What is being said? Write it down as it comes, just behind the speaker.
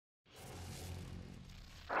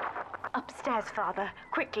Upstairs, Father.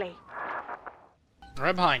 Quickly.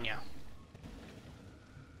 Right behind you.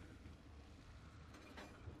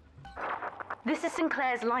 This is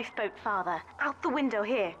Sinclair's lifeboat, Father. Out the window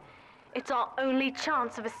here. It's our only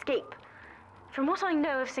chance of escape. From what I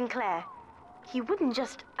know of Sinclair, he wouldn't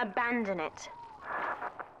just abandon it.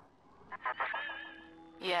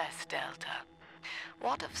 Yes, Delta.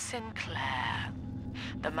 What of Sinclair?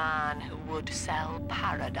 The man who would sell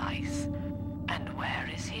paradise. And where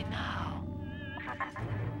is he now?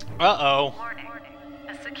 Uh-oh. Warning.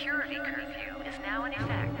 A security curfew is now in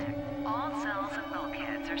effect. All cells and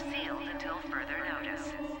bulkheads are sealed until further notice.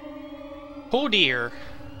 Oh dear.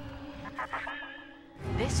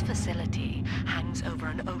 This facility hangs over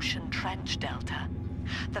an ocean trench, Delta.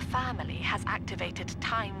 The family has activated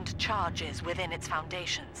timed charges within its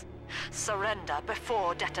foundations. Surrender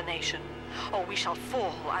before detonation, or we shall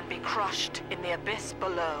fall and be crushed in the abyss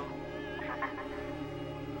below.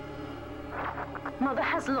 Mother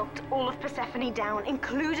has locked all of Persephone down,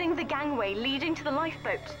 including the gangway leading to the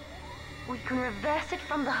lifeboat. We can reverse it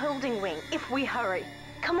from the holding wing if we hurry.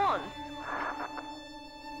 Come on.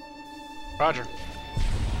 Roger.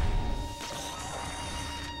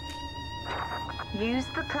 Use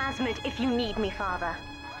the plasmid if you need me, Father.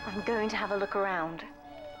 I'm going to have a look around.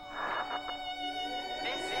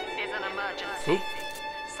 This is an emergency. Oop.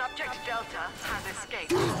 Subject Delta has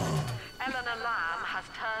escaped. Eleanor Lamb has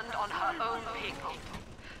turned on her own people.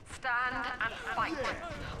 Stand and fight,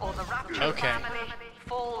 or the Rapture family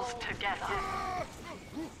falls together.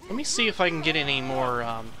 Let me see if I can get any more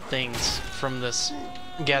things from this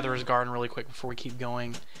Gatherer's Garden really quick before we keep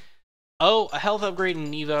going. Oh, a health upgrade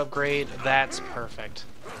and Neva upgrade. That's perfect.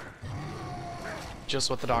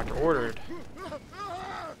 Just what the doctor ordered.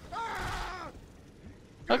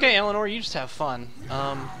 Okay, Eleanor, you just have fun.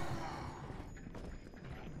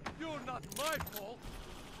 You're not my fault.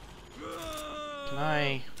 Can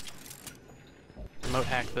I remote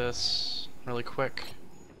hack this really quick?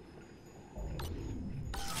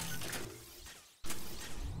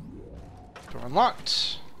 Door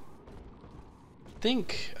unlocked. I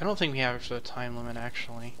don't think we have a time limit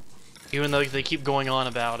actually. Even though they keep going on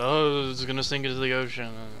about, oh, it's gonna sink into the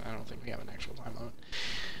ocean. I don't think we have an actual time limit.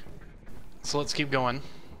 So let's keep going.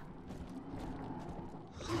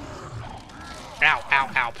 Ow,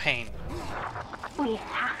 ow, ow, pain. We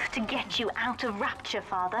have to get you out of Rapture,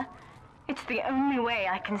 Father. It's the only way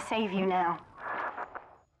I can save you now.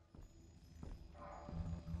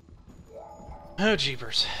 Oh,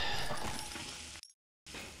 jeepers.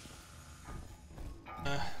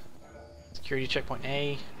 Security checkpoint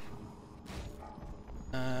A.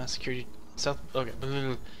 Security south. Okay.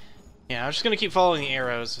 Yeah, I'm just gonna keep following the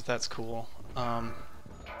arrows if that's cool.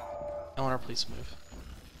 Eleanor, please move.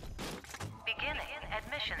 Beginning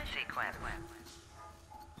admission sequence.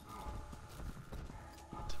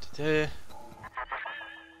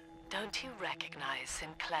 Don't you recognize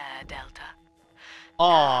Sinclair, Delta?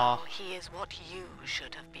 Aww. Now he is what you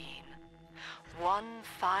should have been. One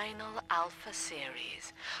final Alpha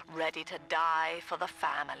series, ready to die for the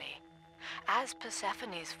family. As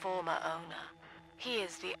Persephone's former owner, he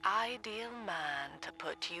is the ideal man to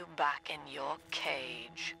put you back in your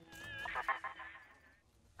cage.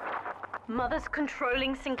 Mother's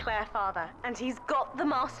controlling Sinclair, Father, and he's got the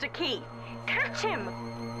master key. Catch him!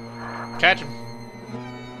 Catch him.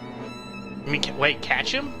 I mean, wait,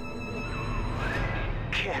 catch him?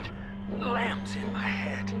 Kid, Lamb's in my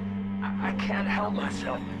head. I can't help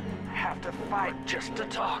myself. I have to fight just to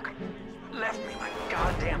talk. Left me my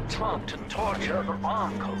goddamn tongue to torture her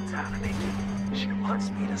mom codes out of me. She wants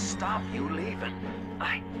me to stop you leaving.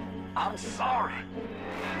 I'm sorry.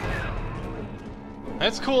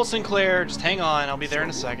 That's cool, Sinclair. Just hang on. I'll be there in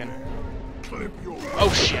a second.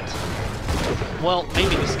 Oh, shit. Well,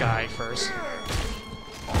 maybe this guy first.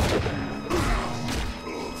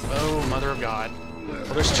 Oh, Mother of God.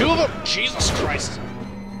 Well, there's two of them! Jesus Christ!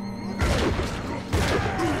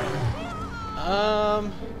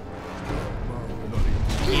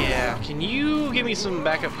 Yeah, can you give me some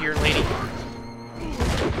backup here, lady?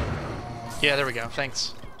 Yeah, there we go,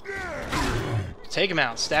 thanks. Take him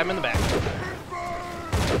out, stab him in the back.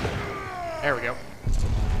 There we go.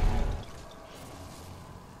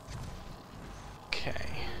 Okay.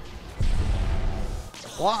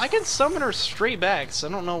 Well, I can summon her straight back, so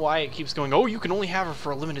I don't know why it keeps going, oh, you can only have her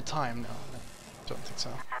for a limited time. No, I don't think so.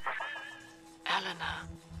 Eleanor,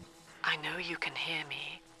 I know you can hear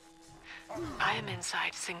me. I am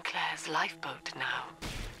inside Sinclair's lifeboat now.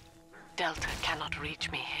 Delta cannot reach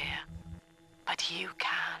me here, but you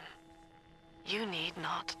can. You need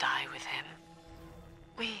not die with him.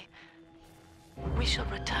 We shall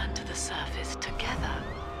return to the surface together,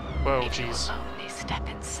 Whoa, if jeez. you'll only step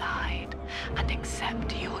inside and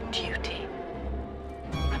accept your duty.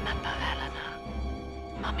 Remember, Eleanor,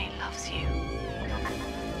 Mummy loves you.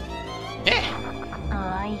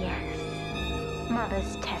 Ah, yes.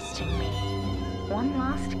 Mother's testing me. One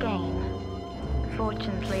last game.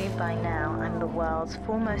 Fortunately, by now, I'm the world's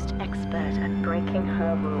foremost expert at breaking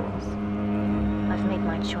her rules. I've made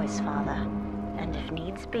my choice, Father. And if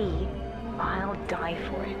needs be, I'll die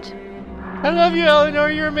for it. I love you,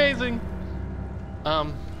 Eleanor. You're amazing.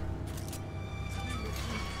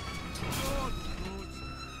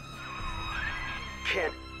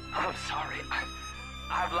 Kid, I'm sorry.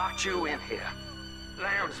 I've locked you in here.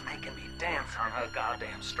 Lamb's making me dance on her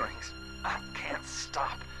goddamn strings. I can't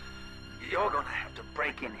stop. You're gonna have to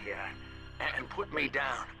break in here and put me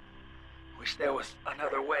down. Wish there was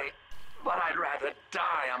another way, but I'd rather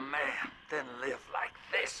die a man than live like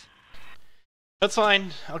this. That's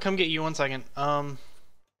fine. I'll come get you 1 second.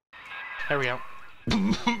 There we go.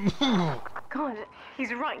 God,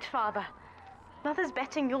 he's right, Father. Mother's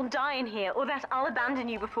betting you'll die in here, or that I'll abandon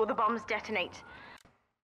you before the bombs detonate.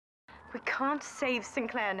 We can't save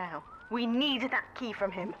Sinclair now. We need that key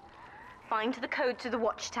from him. Find the code to the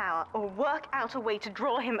watchtower, or work out a way to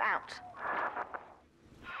draw him out.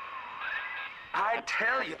 I'd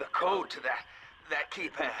tell you the code to that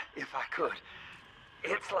keypad, if I could.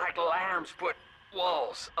 It's like Lamb's put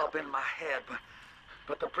walls up in my head,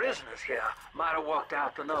 but the prisoners here might have walked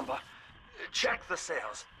out the number. Check the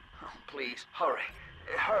cells. Oh, please, hurry.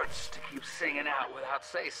 It hurts to keep singing out without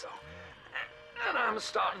say-so. And I'm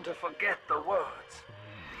starting to forget the words.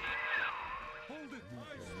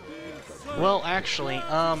 Well, actually,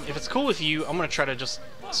 if it's cool with you, I'm gonna try to just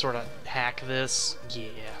sort of hack this. Yeah.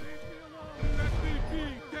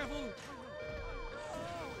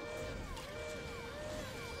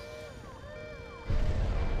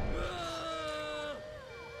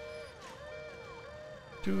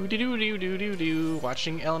 Do.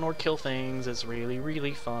 Watching Eleanor kill things is really,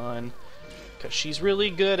 really fun. Because she's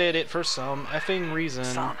really good at it for some effing reason.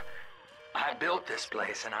 Son, I built this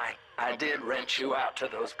place and I did rent you out to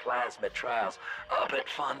those plasmid trials up at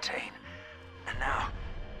Fontaine. And now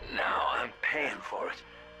I'm paying for it.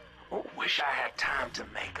 Wish I had time to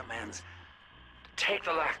make amends. Take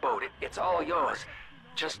the lifeboat, it's all yours.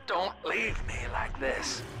 Just don't leave me like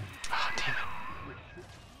this. Oh, damn it.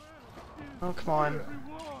 Oh, come on.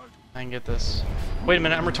 I can get this. Wait a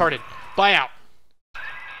minute, I'm retarded. Buy out.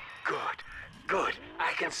 Good.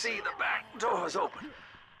 I can see the back doors open.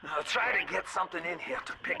 I'll try to get something in here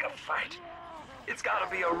to pick a fight. It's gotta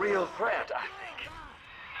be a real threat, I think.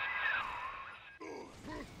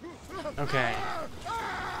 Okay.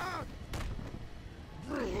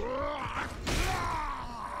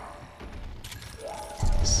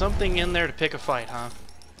 Something in there to pick a fight, huh?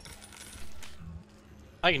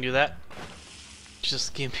 I can do that.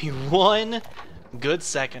 Just give me 1 good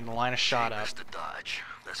second to line a shot up. Mr. Dodge,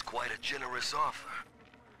 that's quite a generous offer.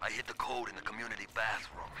 I hid the code in the community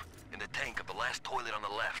bathroom, in the tank of the last toilet on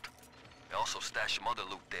the left. I also stashed some other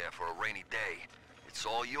loot there for a rainy day. It's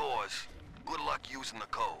all yours. Good luck using the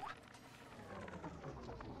code.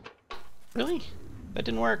 Really? That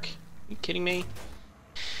didn't work? Are you kidding me?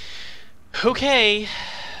 Okay.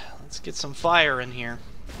 Let's get some fire in here.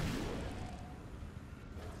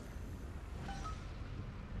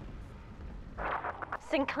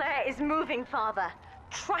 Sinclair is moving, Father.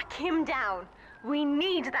 Track him down. We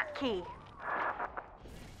need that key.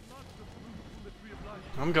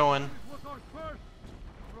 I'm going.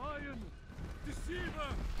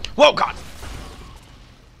 Whoa, God!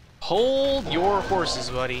 Hold your horses,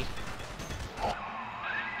 buddy.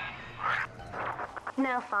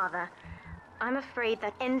 Now, Father, I'm afraid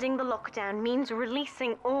that ending the lockdown means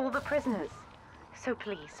releasing all the prisoners. So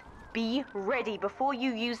please, be ready before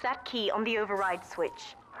you use that key on the override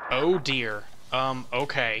switch. Oh dear.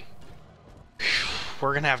 Okay.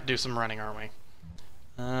 We're gonna have to do some running, aren't we?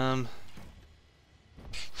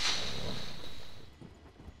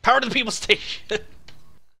 Power to the people station.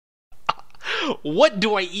 What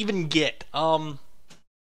do I even get?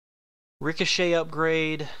 Ricochet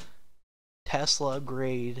upgrade, Tesla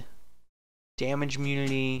upgrade, damage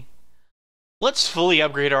immunity. Let's fully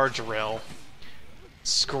upgrade our drill.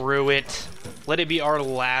 Screw it. Let it be our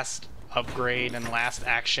last upgrade and last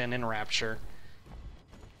action in Rapture.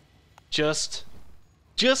 Just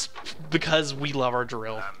because we love our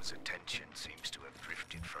drill. Lamb's attention seems to have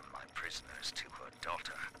drifted from my prisoners to her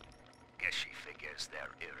daughter. Guess she figures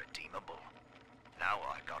they're irredeemable. Now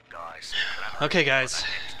I got guys. Okay, guys.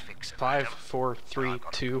 5, 4, 3,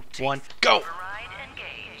 2, 1, go! Override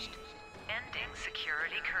engaged. Ending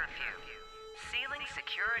security curfew. Sealing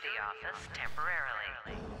security security office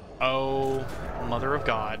temporarily. Oh, Mother of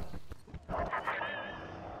God.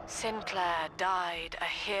 Sinclair died a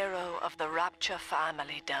hero of the Rapture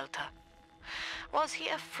family, Delta. Was he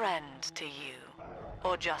a friend to you,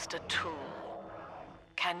 or just a tool?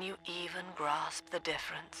 Can you even grasp the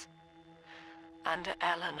difference? And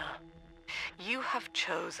Eleanor, you have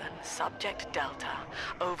chosen Subject Delta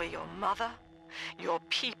over your mother, your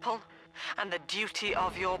people, and the duty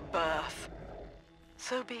of your birth.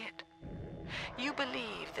 So be it. You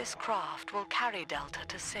believe this craft will carry Delta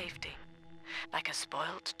to safety, like a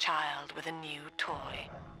spoilt child with a new toy.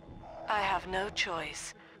 I have no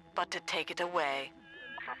choice but to take it away.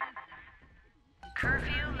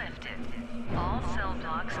 Curfew lifted. All cell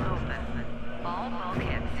blocks open. All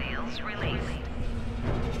bulkhead seals released.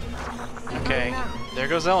 Okay, there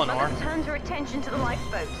goes Eleanor. Mother turns her attention to the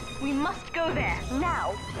lifeboat. We must go there,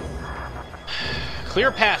 now. Clear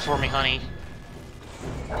a path for me, honey.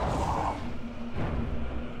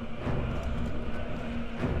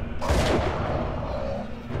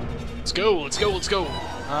 Let's go, let's go, let's go.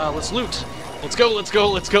 Let's loot. Let's go, let's go,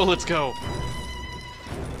 let's go, let's go.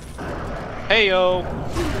 Heyo.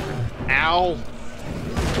 Ow.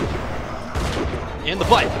 In the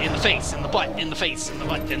butt, in the face, in the butt, in the face, in the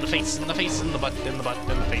butt, in the face, in the face, in the butt, in the butt,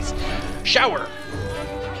 in the face. Shower.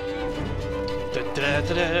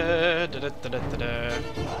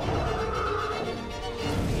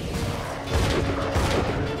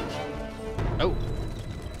 Oh.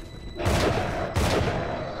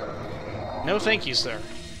 No thank you, sir.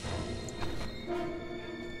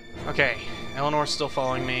 Okay, Eleanor's still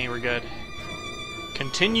following me, we're good.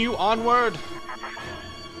 Continue onward!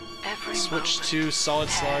 Every Switch moment to solid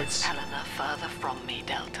tears slugs. Eleanor further from me,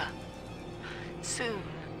 Delta. Soon,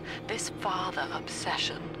 this father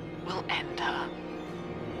obsession will end her.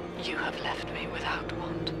 You have left me without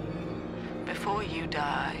want. Before you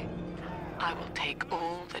die, I will take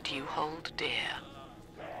all that you hold dear.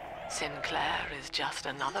 Sinclair is just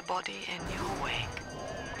another body in your wake.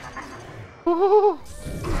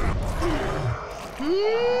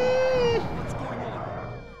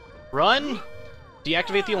 Run!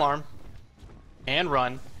 Deactivate the alarm. And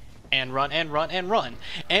run. And run, and run, and run.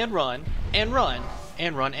 And run, and run.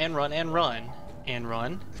 And run, and run, and run. And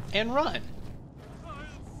run, and run.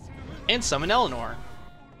 And summon Eleanor.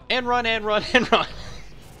 And run, and run, and run.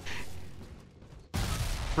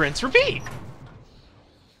 Rinse, repeat!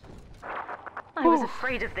 I was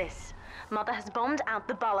afraid of this. Mother has bombed out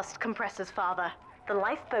the ballast compressors, Father. The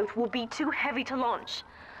lifeboat will be too heavy to launch.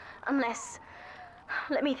 Unless...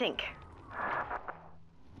 let me think.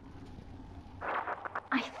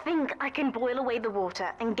 I think I can boil away the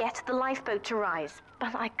water and get the lifeboat to rise,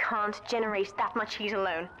 but I can't generate that much heat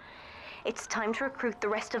alone. It's time to recruit the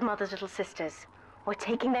rest of Mother's little sisters. We're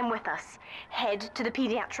taking them with us. Head to the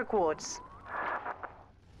pediatric wards.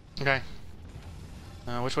 Okay.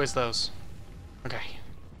 Which way's those? Okay.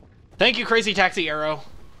 Thank you, Crazy Taxi Arrow.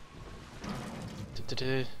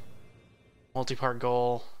 Multi-part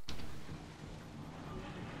goal.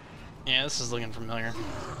 Yeah, this is looking familiar.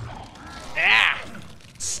 Ah!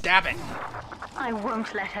 Stab it! I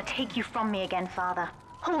won't let her take you from me again, Father.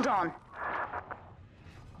 Hold on.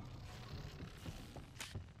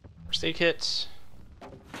 First aid kit.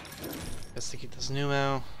 Guess to keep this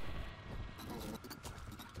pneumo.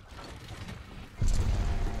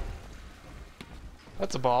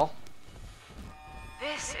 That's a ball.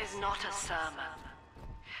 This is not a sermon.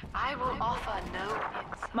 I will offer no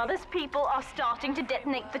insight. Mother's people are starting to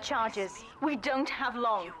detonate the charges. We don't have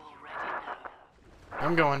long. You already know.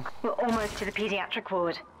 I'm going. We're almost to the pediatric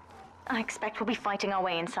ward. I expect we'll be fighting our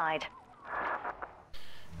way inside.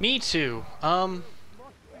 Me too.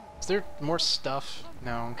 Is there more stuff?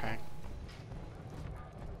 No, okay.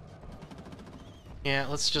 Yeah,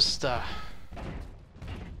 let's just,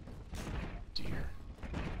 dear.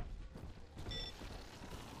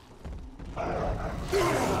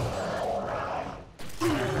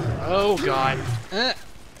 Oh, God.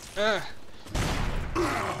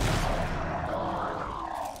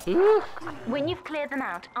 Ooh. When you've cleared them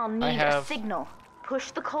out, I'll need a signal.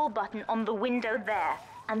 Push the call button on the window there,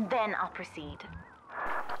 and then I'll proceed.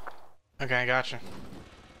 Okay, gotcha.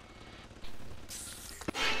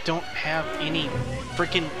 I don't have any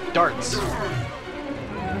freaking darts.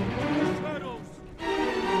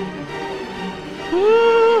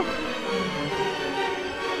 Woo!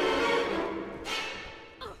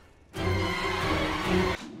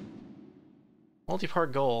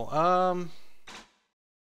 Multi-part goal.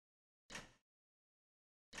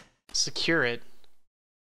 Secure it.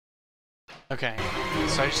 Okay,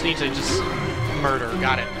 so I just need to murder.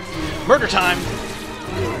 Got it. Murder time!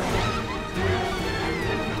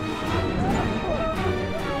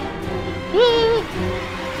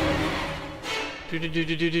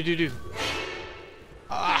 Do.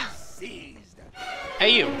 Ah. Hey,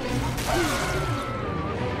 you.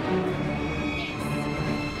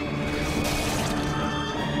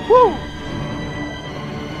 Woo!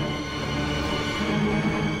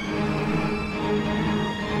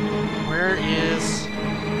 Where is...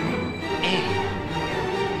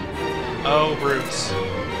 Oh, brutes.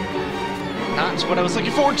 Not what I was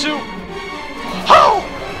looking forward to!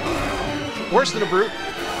 Oh! Worse than a brute.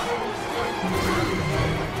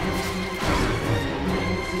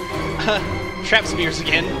 Trap spears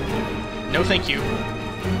again. No thank you.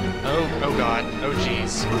 Oh god. Oh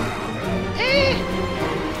jeez.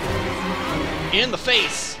 In the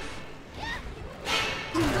face!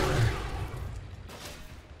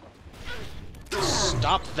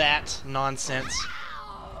 Stop that nonsense.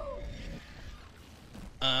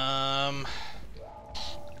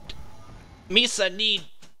 Misa need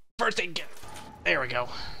first aid kit. There we go.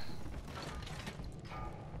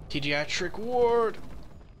 TGI trick ward.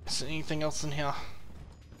 Is there anything else in here?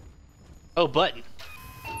 Oh, button.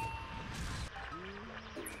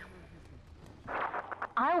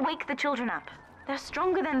 I'll wake the children up. They're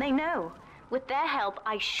stronger than they know. With their help,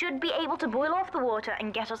 I should be able to boil off the water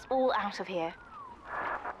and get us all out of here.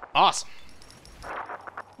 Awesome.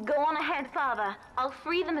 Go on ahead, Father. I'll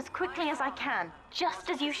free them as quickly as I can, just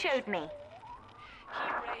as you showed me.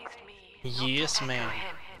 He raised me not Yes, to ma'am. echo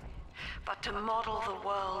him, but to model the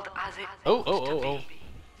world as it Oh. ought to be.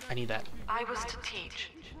 I need that. I was to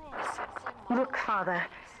teach a simple Look, Father,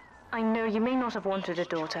 I know you may not have wanted a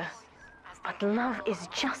daughter, but love is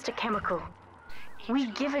just a chemical. We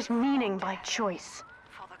give it meaning by choice.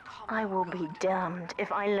 for the common I will be damned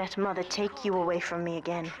if I let Mother take you away from me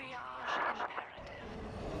again. triage imperative.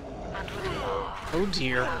 And with a laugh, Oh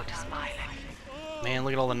dear. without smiling. Man,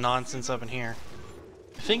 look at all the nonsense up in here.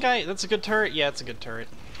 That's a good turret? Yeah, it's a good turret.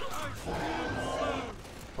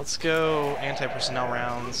 Let's go anti-personnel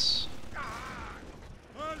rounds.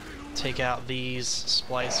 Take out these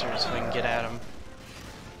splicers so we can get at them.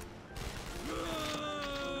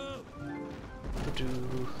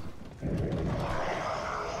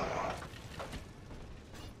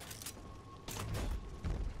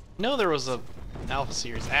 No, there was a Alpha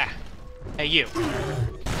series. Ah! Hey, you!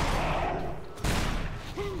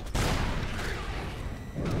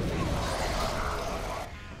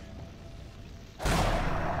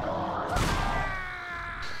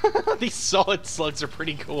 These solid slugs are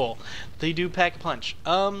pretty cool. They do pack a punch.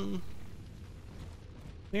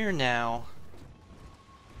 Where now?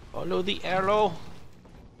 Follow the arrow.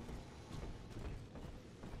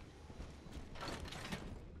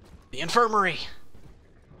 The infirmary.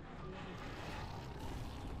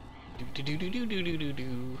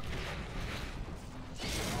 Do.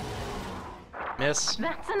 Miss.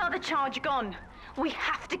 That's another charge gone. We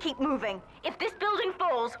have to keep moving. If this building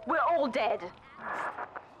falls, we're all dead.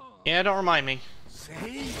 Yeah, don't remind me.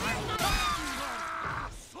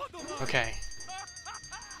 Okay.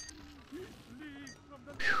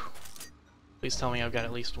 Whew. Please tell me I've got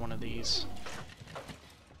at least one of these.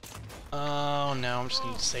 Oh no, I'm just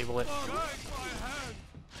gonna disable it.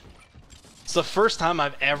 It's the first time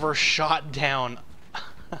I've ever shot down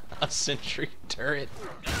a sentry turret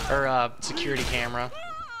or a security camera.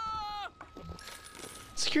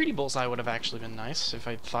 Security bullseye would have actually been nice if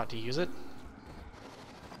I thought to use it.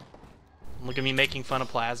 Look at me making fun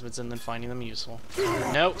of plasmids and then finding them useful.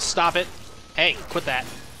 No, stop it. Hey, quit that.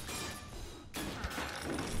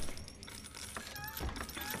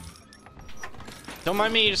 Don't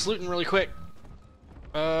mind me, just looting really quick.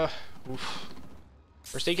 Oof.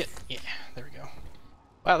 First aid kit? Yeah, there we go.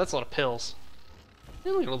 Wow, that's a lot of pills. Hey,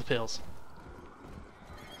 look at all the pills.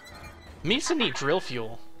 Misa need drill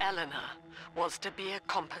fuel. Eleanor was to be a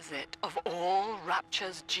composite of all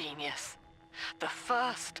Rapture's genius. The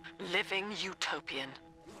first living utopian,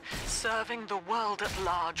 serving the world at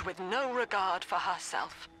large with no regard for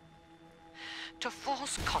herself. To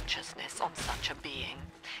force consciousness on such a being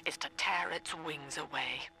is to tear its wings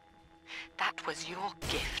away. That was your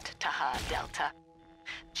gift to her, Delta.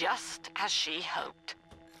 Just as she hoped.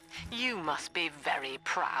 You must be very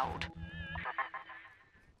proud.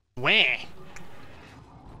 Wah.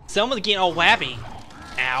 Someone's getting all wappy.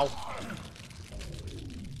 Ow.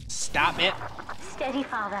 Stop it. Steady,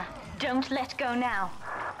 Father. Don't let go now.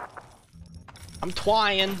 I'm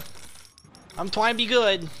trying. I'm trying to be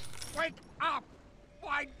good. Wake up!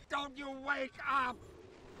 Why don't you wake up?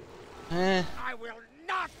 Eh, I will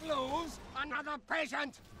not lose another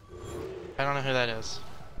patient! I don't know who that is.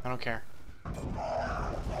 I don't care.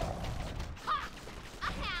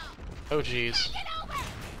 Oh jeez.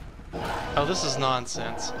 Oh, this is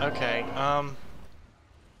nonsense. Okay,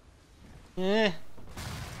 Ah!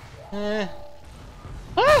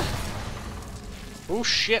 Oh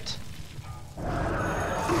shit.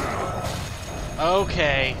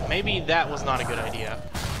 Okay, maybe that was not a good idea.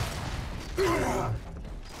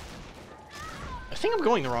 I think I'm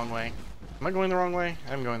going the wrong way. Am I going the wrong way?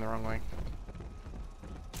 I'm going the wrong way.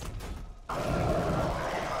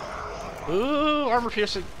 Ooh, armor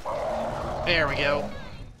piercing. There we go.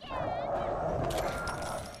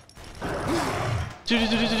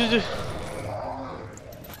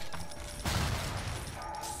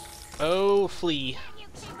 Oh, flee.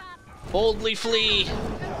 Boldly flee.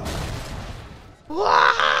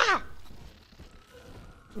 Wah!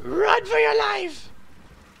 Run for your life!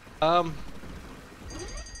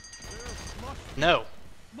 No.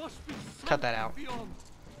 Cut that out.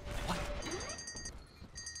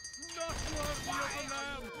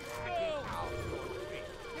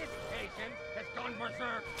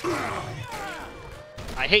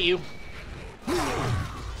 I hate you.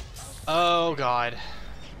 Oh god.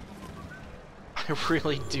 I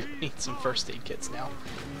really do need some first aid kits now.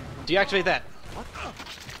 Deactivate that.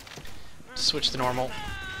 Switch to normal.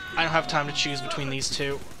 I don't have time to choose between these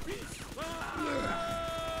two.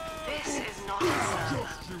 This is not a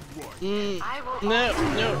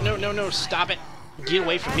No, stop it. Get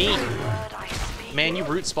away from me. Man, you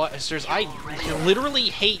brute spotters. I literally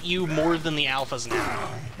hate you more than the alphas now.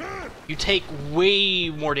 You take way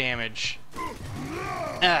more damage.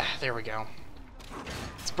 Ah, there we go.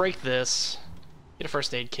 Let's break this. Get a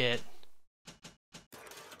first aid kit.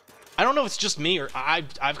 I don't know if it's just me or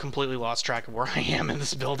I've completely lost track of where I am in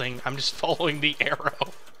this building. I'm just following the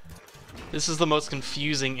arrow. This is the most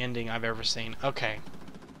confusing ending I've ever seen. Okay,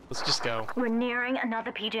 let's just go. We're nearing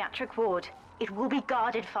another pediatric ward. It will be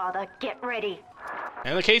guarded, Father. Get ready.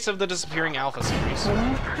 In the case of the disappearing Alpha series. When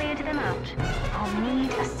you've cleared them out, I'll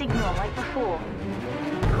need a signal like before.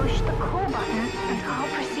 Push the call button and I'll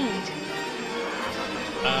proceed.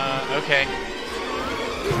 Okay.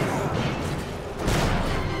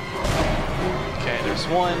 Okay, there's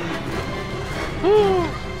one. Woo!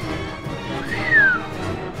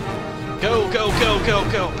 Go, go, go, go,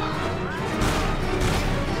 go!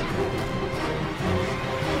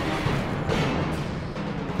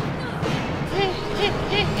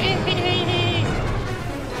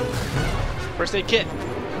 First aid kit.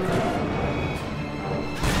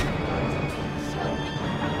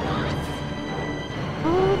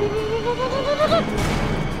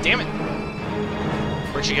 Damn it!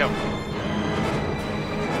 Where'd she go?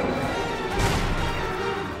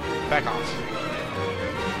 Back off.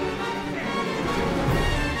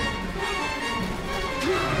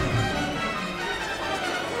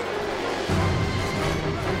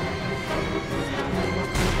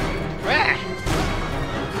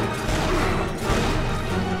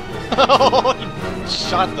 Oh,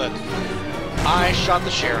 I shot the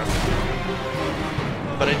sheriff.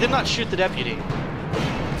 But I did not shoot the deputy.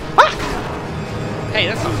 Ah! Hey,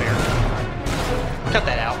 that's not fair. Cut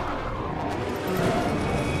that out.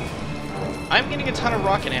 I'm getting a ton of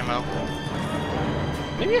rocket ammo.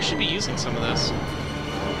 Maybe I should be using some of this.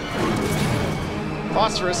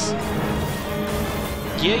 Phosphorus.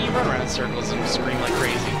 Yeah, you run around in circles and scream like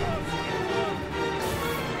crazy.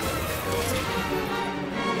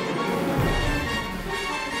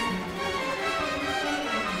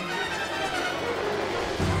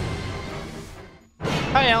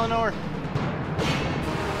 Hi, Eleanor.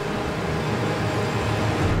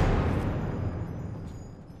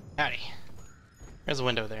 Howdy. There's a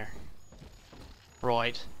window there.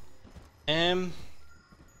 Right.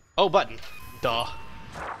 Oh, button. Duh.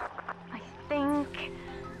 I think...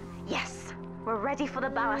 Yes, we're ready for the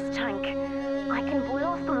ballast tank. I can boil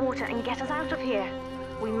off the water and get us out of here.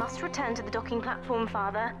 We must return to the docking platform,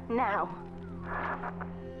 Father, now.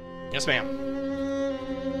 Yes, ma'am.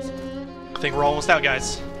 I think we're almost out,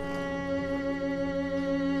 guys.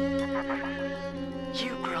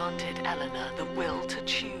 You granted Eleanor the will to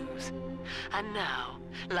choose. And now,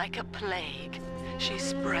 like a plague, she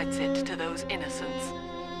spreads it to those innocents.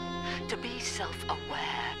 To be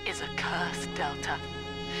self-aware is a curse, Delta.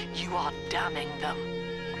 You are damning them.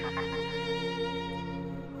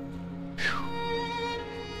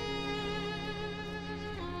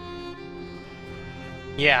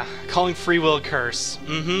 Yeah, calling free will a curse.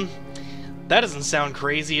 That doesn't sound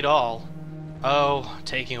crazy at all. Oh,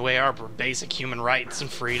 taking away our basic human rights and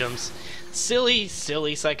freedoms. Silly,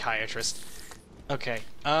 silly psychiatrist. Okay,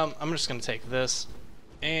 I'm just gonna take this,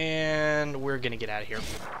 and we're gonna get out of here.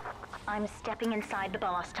 I'm stepping inside the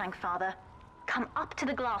ballast tank, Father. Come up to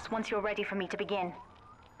the glass once you're ready for me to begin.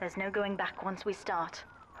 There's no going back once we start.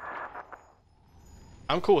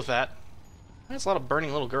 I'm cool with that. There's a lot of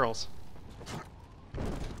burning little girls.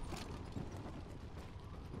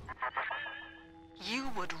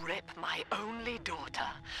 my only daughter,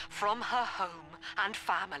 from her home and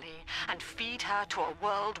family and feed her to a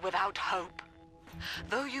world without hope.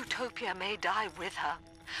 Though Utopia may die with her,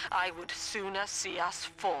 I would sooner see us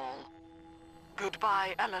fall.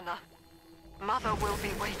 Goodbye, Eleanor. Mother will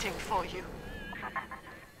be waiting for you.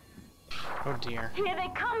 Oh dear. Here they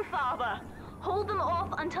come, Father! Hold them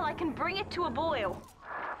off until I can bring it to a boil.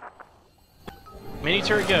 Mini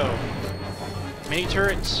turret go. Mini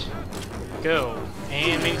turret go.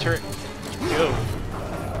 And mini turret go.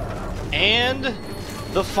 And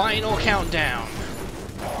the final countdown.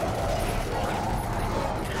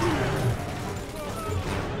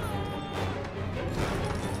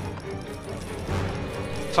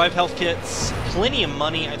 Five health kits, plenty of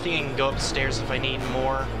money. I think I can go upstairs if I need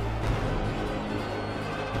more.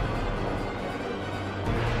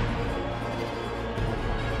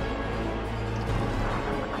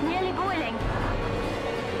 Nearly boiling.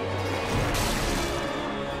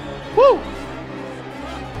 Woo!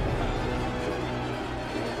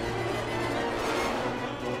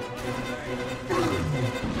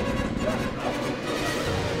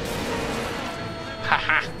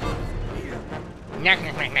 Haha. Knack,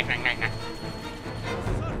 knack, knack, knack, knack, knack, knack.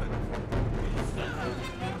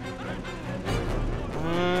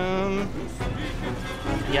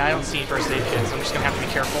 Yeah, I don't see first aid kits. I'm just gonna have to be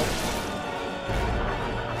careful.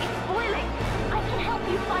 It's boiling. I can help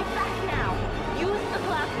you fight back now. Use the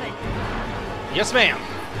plasmid. Yes, ma'am.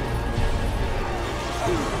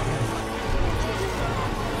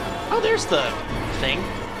 Oh, there's the thing.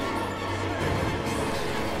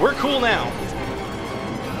 We're cool now.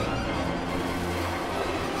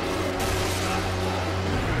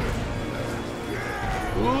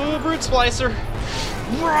 Ooh, brute splicer.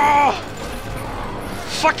 Raw!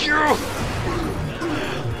 Fuck you!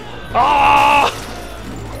 Ah!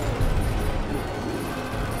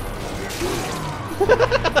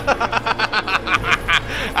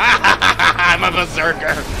 I'm a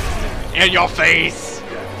berserker! In your face!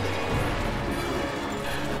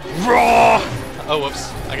 Raw! Oh,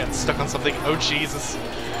 whoops. I got stuck on something. Oh, Jesus.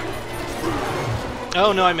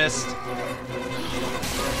 Oh, no, I missed.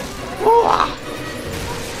 Ooh.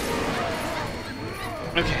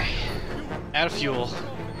 Okay. Out of fuel.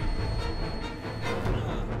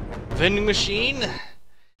 Vending machine.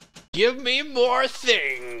 Give me more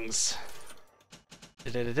things.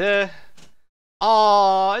 Da-da-da-da.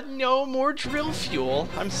 Aw, no more drill fuel.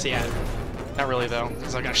 I'm sad. Not really, though,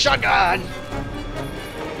 because I got a shotgun!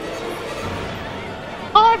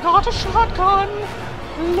 I got a shotgun!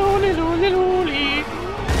 Lolly, lolly, lolly!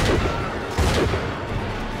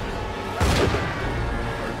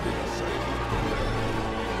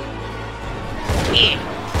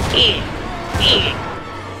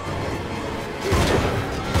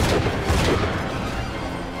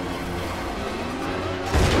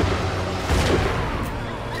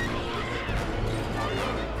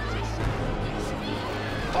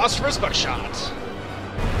 Phosphorus buckshot.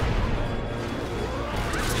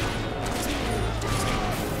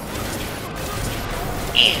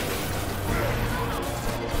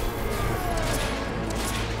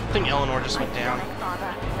 I think Eleanor just went down.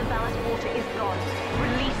 Father, the ballast water is gone.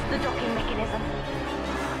 Release the docking mechanism.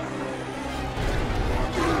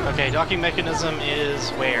 Okay, docking mechanism is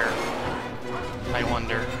where? I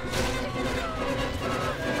wonder.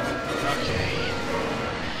 Okay.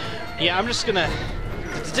 Yeah, I'm just gonna...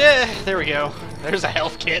 There we go. There's a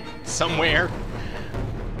health kit somewhere.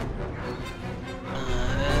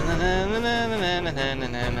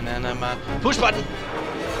 Push button!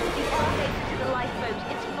 The elevator to the lifeboat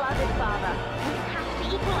is flooded, Father. We have to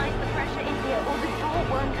equalize the pressure in here or the door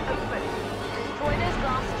won't open. Destroy those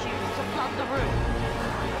glass tubes to flood the room.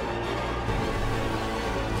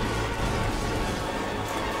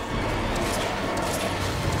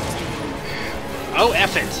 Oh,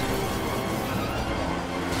 F it!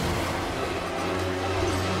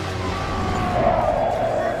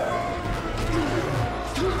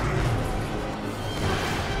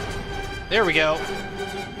 There we go.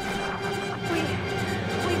 We've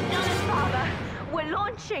done it, Father. We're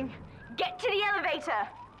launching. Get to the elevator.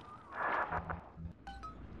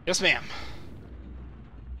 Yes, ma'am.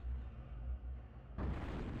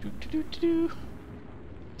 Doo-doo-doo-doo-doo.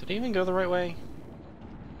 Did I even go the right way?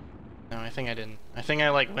 No, I think I didn't. I think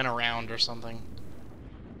I, like, went around or something.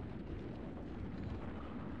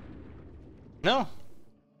 No.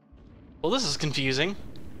 Well, this is confusing.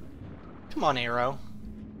 Come on, Arrow.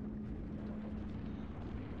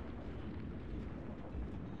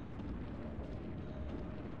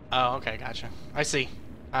 Oh, okay, gotcha. I see.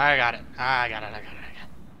 I got it. I got it.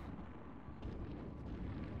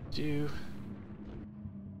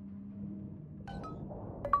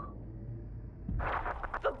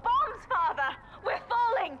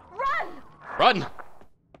 Run!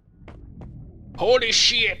 Holy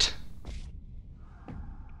shit!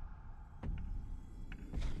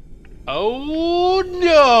 Oh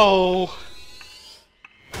no!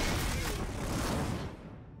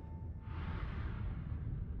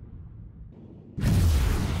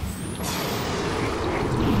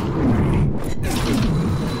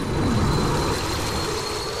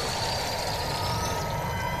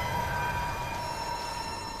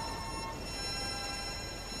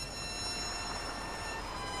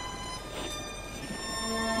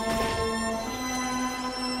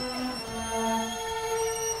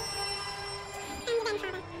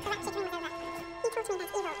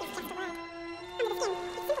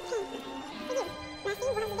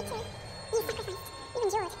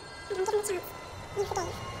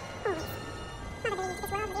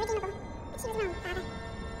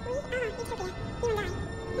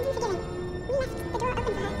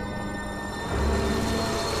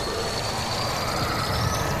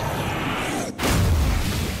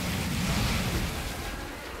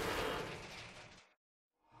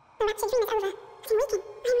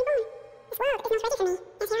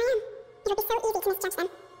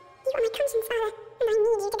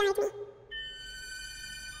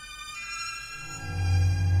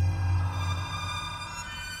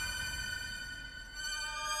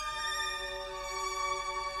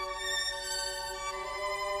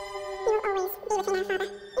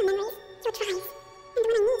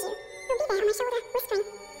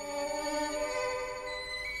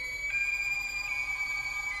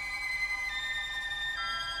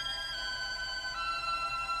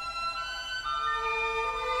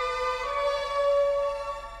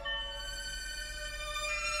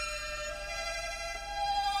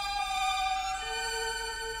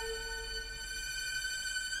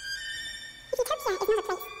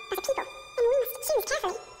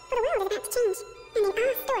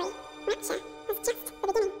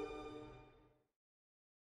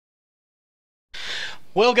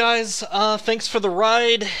 Well guys, thanks for the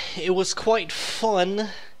ride. It was quite fun.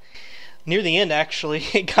 Near the end, actually,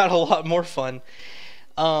 it got a lot more fun.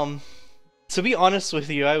 To be honest with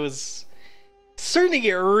you, I was starting to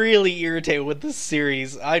get really irritated with this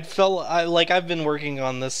series. I've been working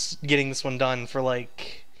on this, getting this one done for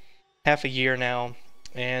like half a year now,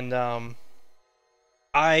 and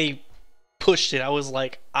I pushed it. I was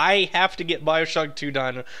like, I have to get Bioshock 2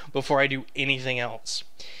 done before I do anything else.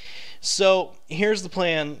 So here's the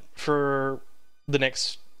plan for the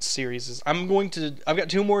next series. I've got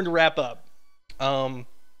 2 more to wrap up.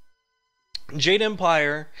 Jade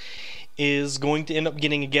Empire is going to end up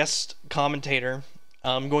getting a guest commentator.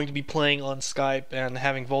 I'm going to be playing on Skype and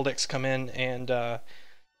having Voldex come in, and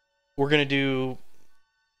we're going to do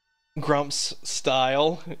Grumps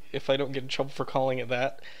style, if I don't get in trouble for calling it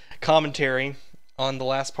that, commentary on the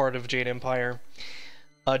last part of Jade Empire.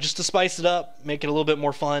 Just to spice it up, make it a little bit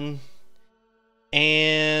more fun.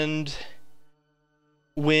 And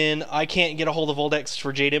when I can't get a hold of Voldex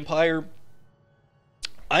for Jade Empire,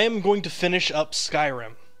 I am going to finish up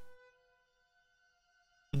Skyrim.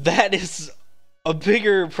 That is a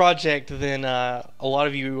bigger project than a lot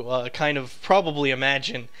of you kind of probably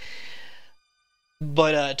imagine.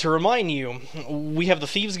 But to remind you, we have the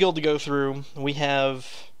Thieves Guild to go through. We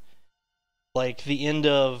have like the end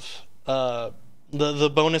of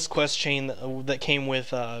the bonus quest chain that came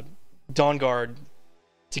with Dawnguard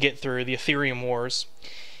to get through, the Ethereum Wars.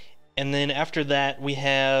 And then after that we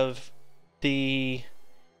have the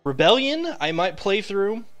Rebellion I might play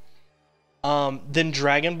through, then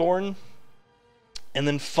Dragonborn, and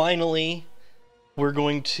then finally we're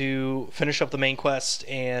going to finish up the main quest.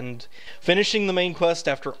 And finishing the main quest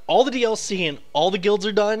after all the DLC and all the guilds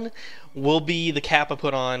are done will be the cap I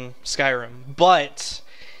put on Skyrim. But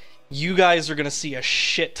you guys are going to see a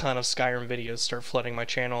shit ton of Skyrim videos start flooding my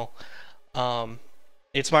channel.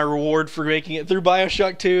 It's my reward for making it through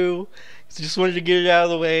Bioshock 2. So just wanted to get it out of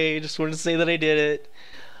the way. Just wanted to say that I did it.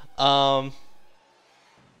 I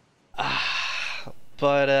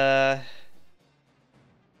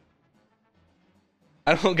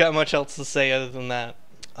don't got much else to say other than that.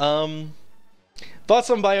 Thoughts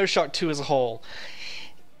on Bioshock 2 as a whole.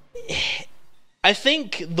 I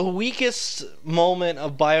think the weakest moment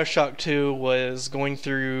of Bioshock 2 was going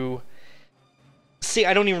through... See,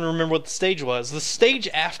 I don't even remember what the stage was. The stage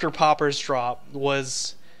after Popper's Drop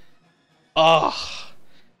was... Ugh.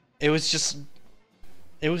 It was just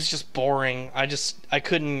boring. I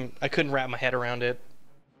couldn't wrap my head around it.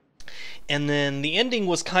 And then the ending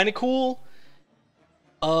was kind of cool.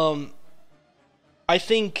 I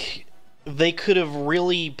think they could have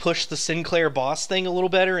really pushed the Sinclair boss thing a little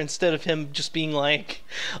better instead of him just being like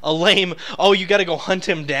a lame, oh, you gotta go hunt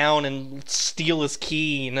him down and steal his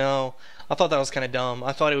key, you know? I thought that was kind of dumb.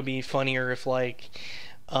 I thought it would be funnier if, like,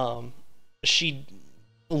 she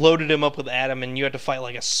loaded him up with Adam and you had to fight,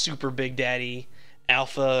 like, a super big daddy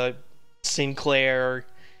alpha Sinclair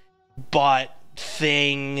bot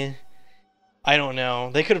thing. I don't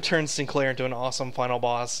know. They could have turned Sinclair into an awesome final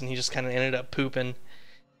boss and he just kind of ended up pooping.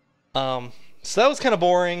 So that was kind of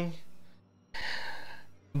boring.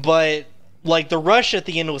 But, like, the rush at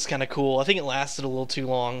the end was kind of cool. I think it lasted a little too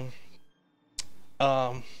long.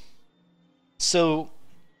 So,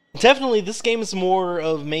 definitely this game is more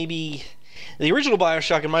of maybe... The original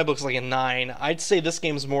Bioshock in my book is like a 9. I'd say this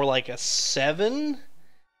game's more like a 7-ish?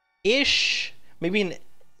 Maybe an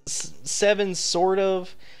 7, sort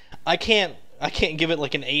of. I can't give it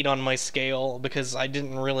like an 8 on my scale because I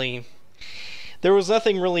didn't really... There was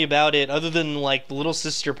nothing really about it other than like the little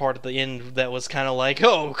sister part at the end that was kind of like,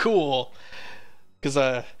 oh, cool.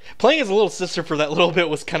 Because playing as a little sister for that little bit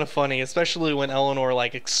was kind of funny, especially when Eleanor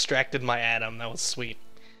like extracted my Adam. That was sweet.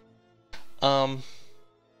 But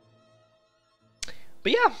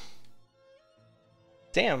yeah.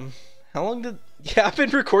 Damn. How long did... Yeah, I've been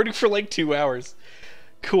recording for like 2 hours.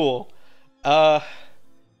 Cool. I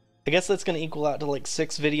guess that's going to equal out to like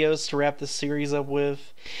 6 videos to wrap this series up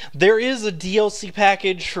with. There is a DLC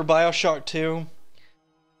package for Bioshock 2.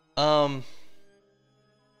 And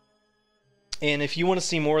if you want to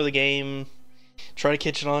see more of the game, try to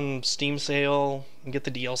catch it on Steam sale and get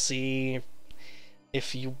the DLC.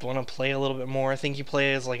 If you want to play a little bit more, I think you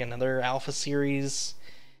play as like another Alpha series.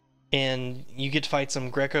 And you get to fight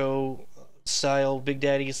some Greco-style Big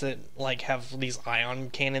Daddies that like have these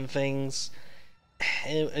ion cannon things.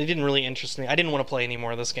 It didn't really interest me. I didn't want to play any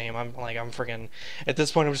more of this game. I'm freaking... At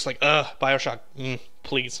this point, I'm just like, Bioshock,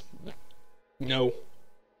 please. No.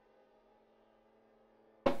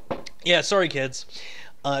 Yeah, sorry, kids.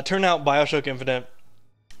 Turned out Bioshock Infinite.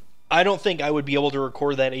 I don't think I would be able to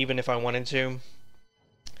record that even if I wanted to.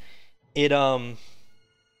 It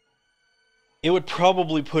would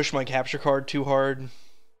probably push my capture card too hard.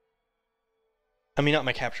 I mean, not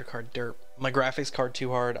my capture card, derp. My graphics card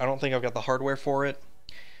too hard. I don't think I've got the hardware for it.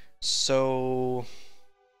 So...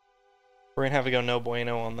 we're gonna have to go no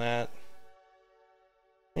bueno on that.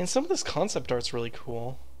 And some of this concept art's really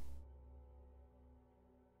cool.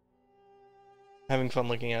 Having fun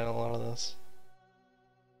looking at a lot of this.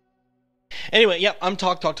 Anyway, yeah, I'm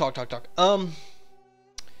talk. That's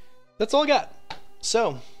all I got.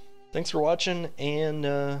 So, thanks for watching, and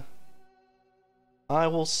I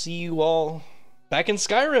will see you all back in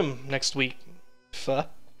Skyrim next week.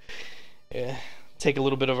 Yeah, take a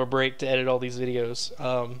little bit of a break to edit all these videos.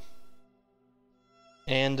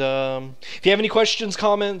 If you have any questions,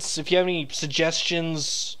 comments, if you have any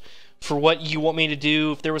suggestions for what you want me to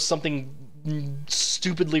do, if there was something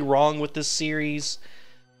stupidly wrong with this series,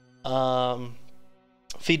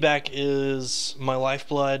 feedback is my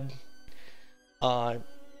lifeblood. I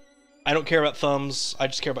don't care about thumbs, I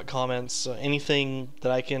just care about comments. Anything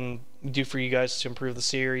that I can do for you guys to improve the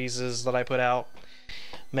series is that I put out,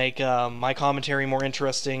 make my commentary more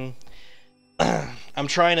interesting. I'm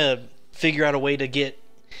trying to figure out a way to get...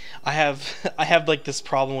 I have like this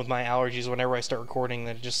problem with my allergies whenever I start recording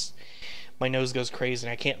that just... my nose goes crazy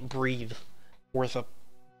and I can't breathe worth a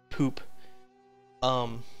poop.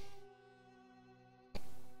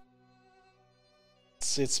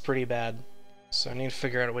 It's pretty bad. So I need to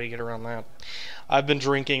figure out a way to get around that. I've been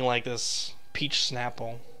drinking like this peach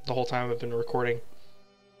Snapple the whole time I've been recording.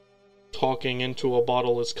 Talking into a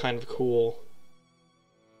bottle is kind of cool.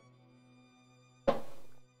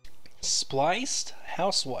 Spliced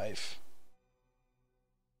Housewife.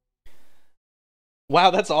 Wow,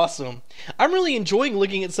 that's awesome. I'm really enjoying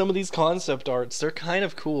looking at some of these concept arts. They're kind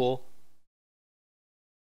of cool.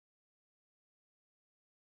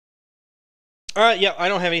 Alright, yeah, I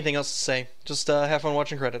don't have anything else to say. Just have fun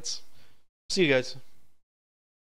watching credits. See you guys.